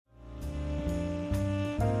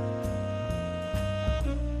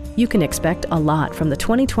You can expect a lot from the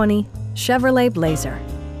 2020 Chevrolet Blazer.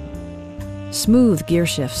 Smooth gear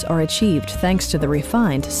shifts are achieved thanks to the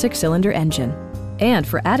refined 6-cylinder engine. And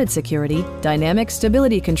for added security, dynamic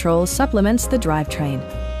stability control supplements the drivetrain.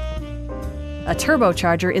 A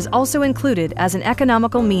turbocharger is also included as an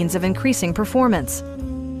economical means of increasing performance.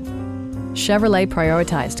 Chevrolet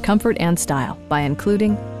prioritized comfort and style by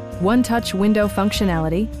including one-touch window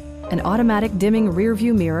functionality, an automatic dimming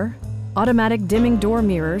rear-view mirror, automatic dimming door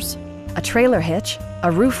mirrors, a trailer hitch,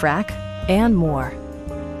 a roof rack, and more.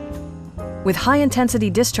 With high-intensity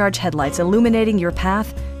discharge headlights illuminating your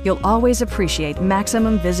path, you'll always appreciate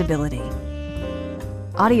maximum visibility.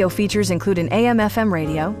 Audio features include an AM/FM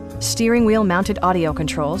radio, steering wheel-mounted audio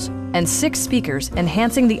controls, and 6 speakers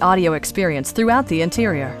enhancing the audio experience throughout the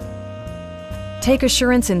interior. Take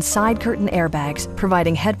assurance in side curtain airbags,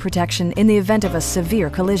 providing head protection in the event of a severe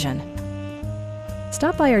collision.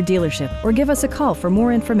 Stop by our dealership or give us a call for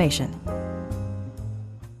more information.